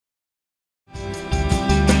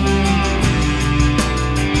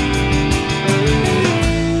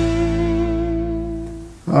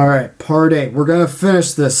Alright, part 8. We're gonna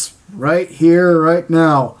finish this right here, right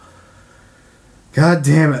now. God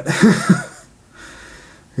damn it.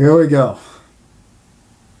 Here we go.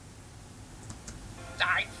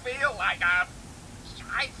 I feel like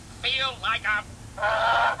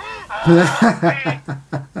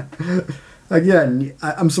Again,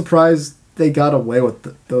 I'm surprised they got away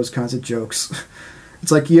with those kinds of jokes.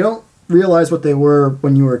 It's like you don't realize what they were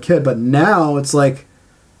when you were a kid, but now it's like,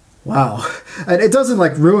 wow. And it doesn't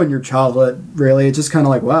like ruin your childhood, really. It's just kind of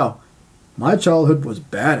like, wow, my childhood was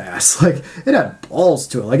badass. Like, it had balls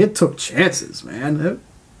to it. Like, it took chances, man.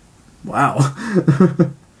 Wow.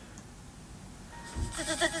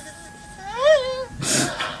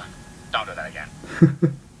 Don't do that again.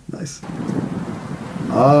 Nice.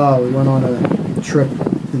 Oh, we went on a trip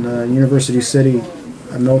in University City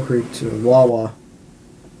at Mill Creek to Wawa.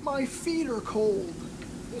 My feet are cold.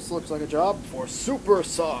 This looks like a job for super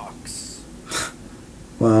socks.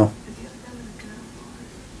 Wow.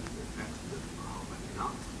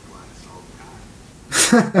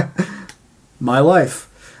 My life.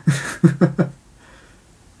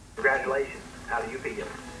 Congratulations. How do you feel?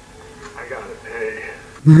 I got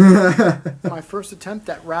it. My first attempt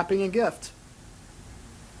at wrapping a gift.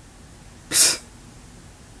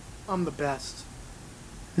 I'm the best.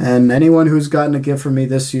 And anyone who's gotten a gift from me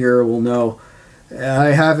this year will know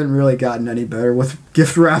I haven't really gotten any better with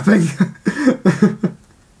gift wrapping.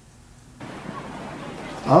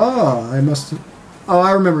 Oh,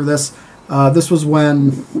 I remember this. This was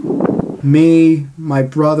when me, my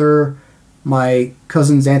brother, my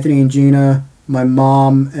cousins Anthony and Gina, my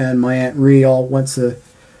mom, and my Aunt Ree all went to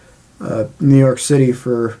New York City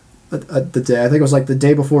for the day. I think it was like the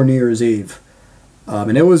day before New Year's Eve.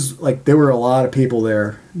 And it was like there were a lot of people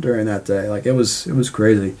there during that day. Like it was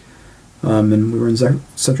crazy. And we were in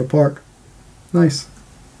Central Park. Nice.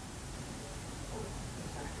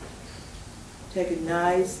 Take a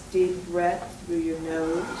nice deep breath through your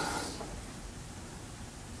nose.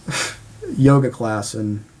 Yoga class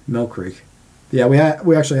in Mill Creek. Yeah, we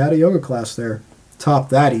actually had a yoga class there. Top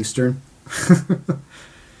that, Eastern.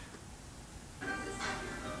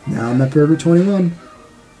 Now I'm at Burger 21.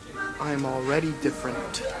 I'm already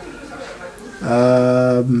different.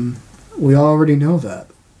 We already know that.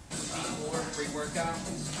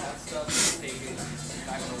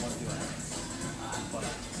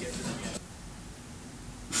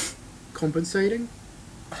 Compensating?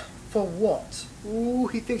 For what? Ooh,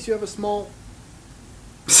 he thinks you have a small...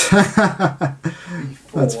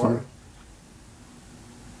 That's funny.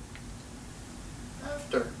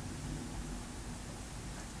 After.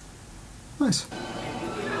 Nice.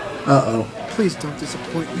 Uh-oh. Please don't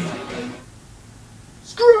disappoint me.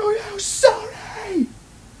 Screw you, sorry!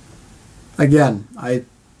 Again,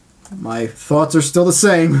 my thoughts are still the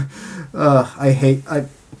same.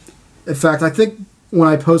 In fact, I think when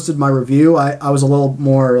I posted my review, I was a little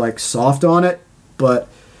more like soft on it, but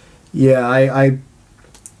yeah, I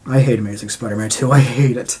hate Amazing Spider-Man 2. I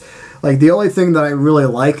hate it. Like, the only thing that I really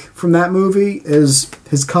like from that movie is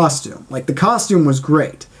his costume. Like, the costume was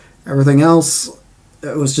great. Everything else,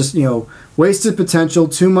 it was just, wasted potential,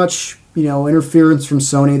 too much, interference from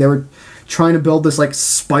Sony. They were trying to build this, like,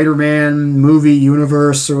 Spider-Man movie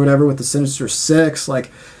universe or whatever with the Sinister Six.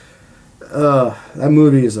 Like, that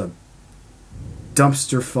movie is a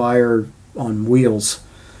dumpster fire on wheels.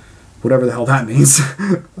 Whatever the hell that means.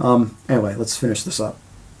 Anyway, let's finish this up.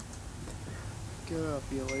 Get up,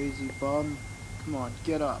 you lazy bum. Come on,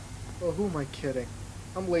 get up. Oh, who am I kidding?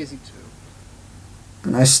 I'm lazy too.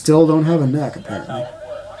 And I still don't have a neck, apparently.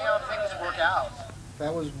 Funny how things work out.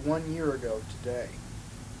 That was 1 year ago today.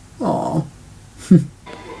 Aw.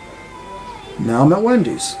 Now I'm at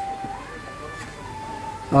Wendy's.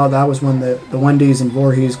 Oh, that was when the Wendy's in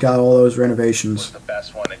Voorhees got all those renovations. The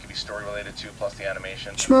best one. It could be story related too, plus the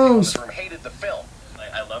animation. Schmoes. The room hated the film.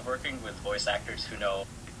 I love working with voice actors who know.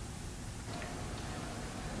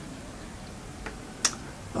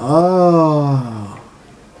 Oh.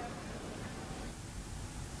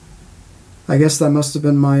 I guess that must have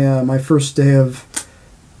been my my first day of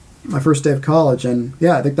college, and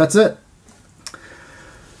yeah, I think that's it.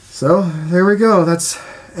 So there we go. That's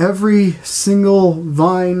every single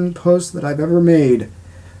Vine post that I've ever made,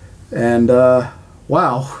 and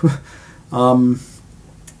wow.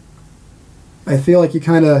 I feel like you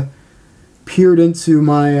kind of peered into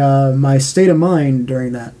my my state of mind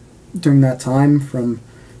during that time from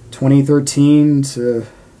 2013 to,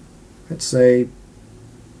 let's say,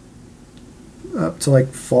 up to like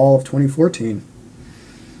fall of 2014.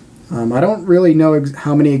 I don't really know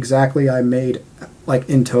how many exactly I made, like,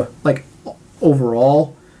 into like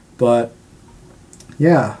overall, but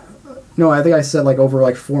yeah, No, I think I said like over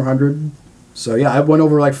like 400. So yeah, I went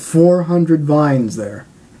over like 400 vines there.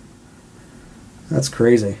 That's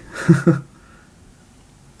crazy.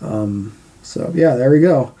 So yeah, there we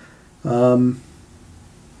go.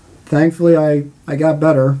 Thankfully, I got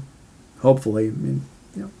better. Hopefully, I mean,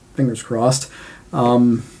 you know, fingers crossed.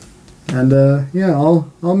 Yeah,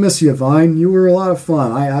 I'll miss you, Vine. You were a lot of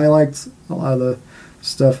fun. I liked a lot of the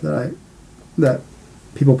stuff that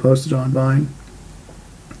people posted on Vine.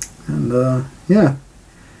 And yeah,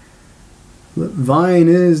 Vine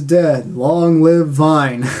is dead. Long live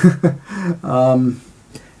Vine.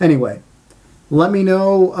 Anyway, let me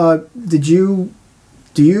know.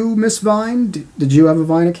 Do you miss Vine? Did you have a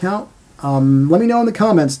Vine account? Let me know in the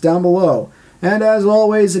comments down below. And as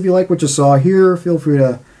always, if you like what you saw here, feel free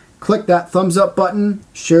to click that thumbs up button,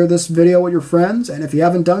 share this video with your friends, and if you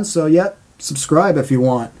haven't done so yet, subscribe if you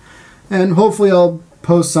want. And hopefully I'll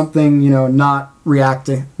post something, you know, not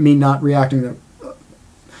reacting to...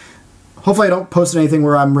 Hopefully I don't post anything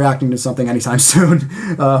where I'm reacting to something anytime soon.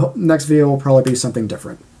 Next video will probably be something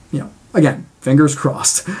different. You know, again, fingers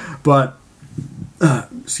crossed. But,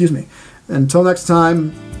 excuse me. Until next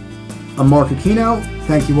time, I'm Marc Aquino.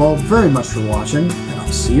 Thank you all very much for watching, and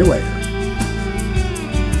I'll see you later.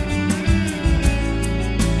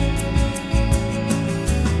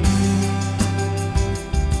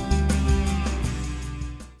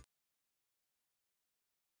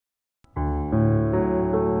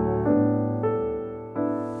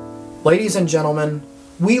 Ladies and gentlemen,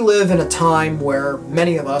 we live in a time where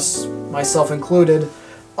many of us, myself included,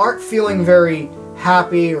 aren't feeling very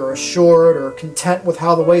happy or assured or content with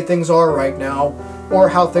how the way things are right now, or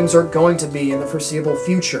how things are going to be in the foreseeable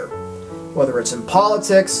future. Whether it's in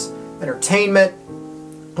politics, entertainment,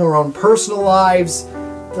 our own personal lives,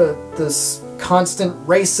 this constant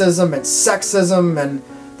racism and sexism, and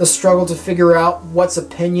the struggle to figure out what's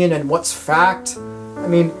opinion and what's fact. I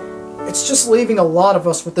mean, it's just leaving a lot of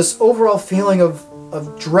us with this overall feeling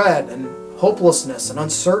of dread and hopelessness and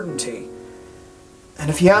uncertainty. And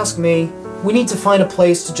if you ask me, we need to find a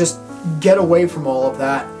place to just get away from all of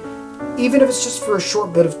that, even if it's just for a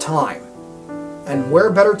short bit of time. And where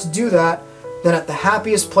better to do that than at the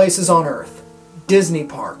happiest places on Earth, Disney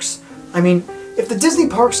parks. I mean, if the Disney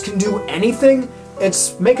parks can do anything,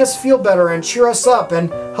 it's make us feel better and cheer us up and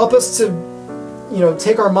help us to, you know,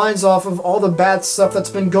 take our minds off of all the bad stuff that's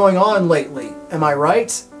been going on lately. Am I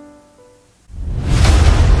right?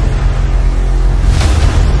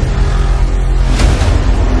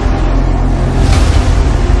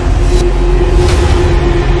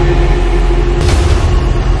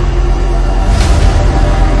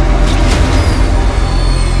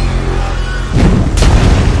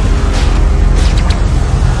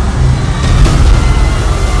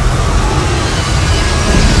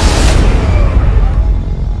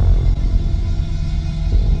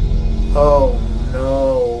 Oh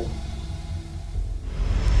no.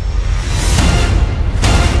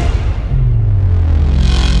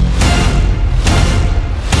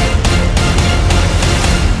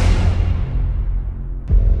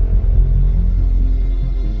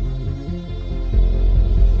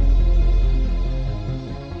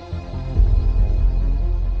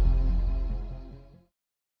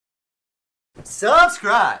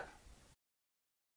 Subscribe!